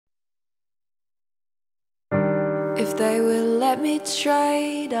If they will let me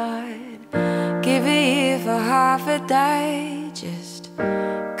trade, I'd give a year for half a day, just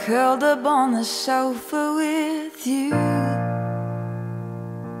curled up on the sofa with you.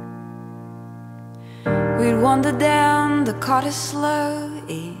 We'd wander down the Cottesloe,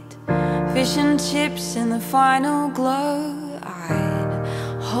 eat fish and chips in the final glow. I'd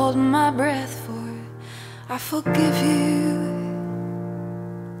hold my breath for I forgive you.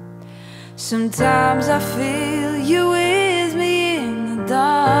 Sometimes I feel you with me in the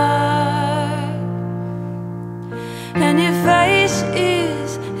dark, and your face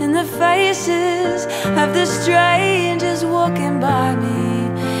is in the faces of the strangers walking by me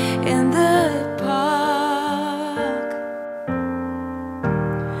in the park.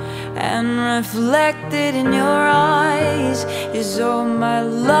 And reflected in your eyes is all my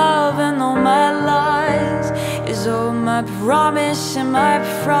love and all my lies, is all my promise and my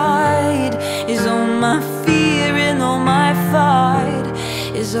pride, is all my fear and all my fight,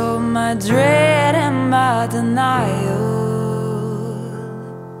 is all my dread and my denial.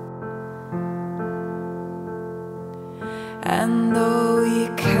 And though we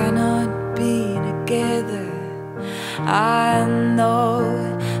cannot be together, I know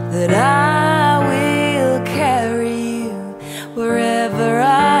that I will carry you wherever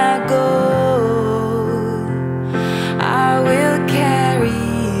I go. I will carry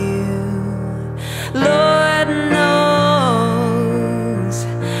you, Lord knows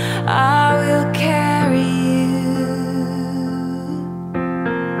I will carry you.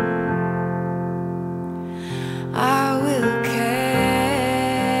 I will carry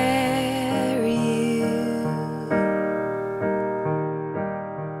you.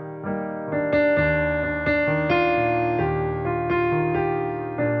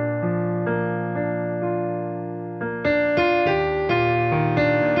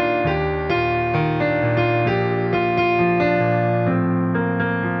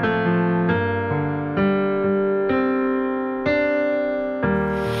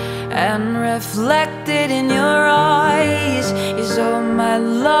 And reflected in your eyes is all my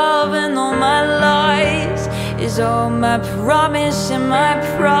love and all my lies, is all my promise and my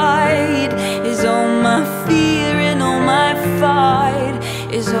pride, is all my fear and all my fight,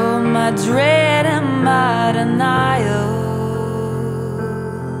 is all my dread and my denial.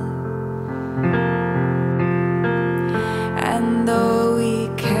 And though we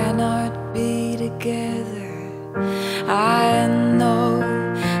cannot be together, I know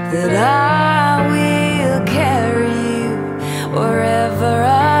that I will carry you wherever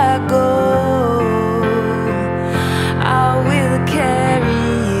I go. I will carry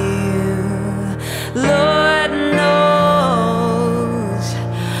you, Lord knows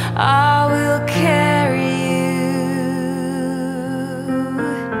I will carry you.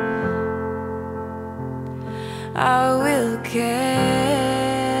 I will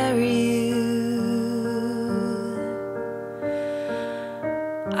carry you.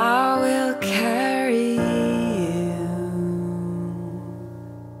 I will carry